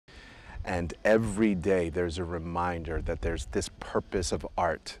And every day there's a reminder that there's this purpose of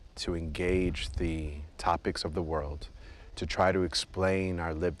art to engage the topics of the world, to try to explain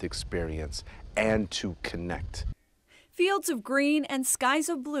our lived experience, and to connect. Fields of green and skies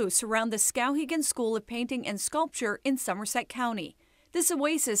of blue surround the Skowhegan School of Painting and Sculpture in Somerset County. This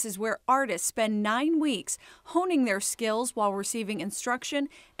oasis is where artists spend 9 weeks honing their skills while receiving instruction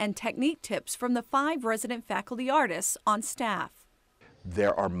and technique tips from the 5 resident faculty artists on staff.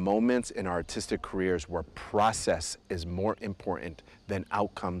 There are moments in our artistic careers where process is more important than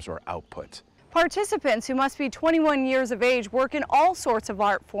outcomes or output. Participants, who must be 21 years of age, work in all sorts of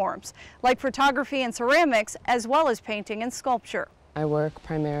art forms, like photography and ceramics, as well as painting and sculpture. I work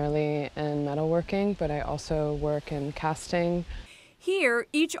primarily in metalworking, but I also work in casting. Here,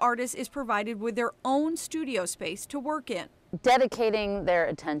 each artist is provided with their own studio space to work in. Dedicating their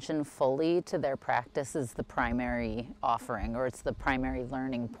attention fully to their practice is the primary offering, or it's the primary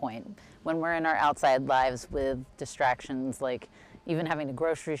learning point. When we're in our outside lives with distractions like even having to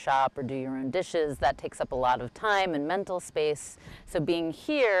grocery shop or do your own dishes, that takes up a lot of time and mental space. So being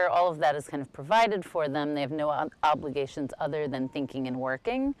here, all of that is kind of provided for them. They have no obligations other than thinking and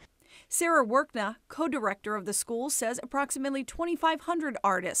working. Sarah Workna, co-director of the school, says approximately 2,500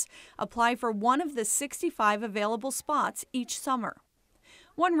 artists apply for one of the 65 available spots each summer.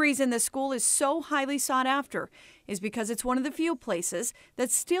 One reason the school is so highly sought after is because it's one of the few places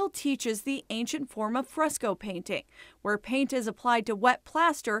that still teaches the ancient form of fresco painting, where paint is applied to wet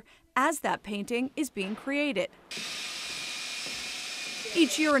plaster as that painting is being created.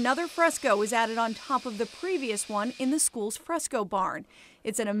 Each year, another fresco is added on top of the previous one in the school's fresco barn.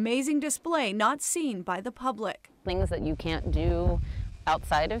 It's an amazing display not seen by the public. Things that you can't do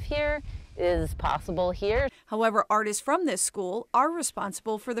outside of here is possible here. However, artists from this school are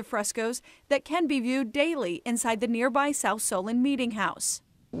responsible for the frescoes that can be viewed daily inside the nearby South Solon Meeting House.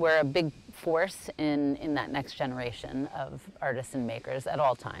 We're a big force in that next generation of artists and makers at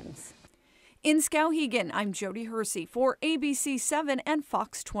all times. In Skowhegan, I'm Jody Hersey for ABC 7 and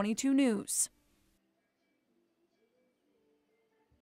Fox 22 News.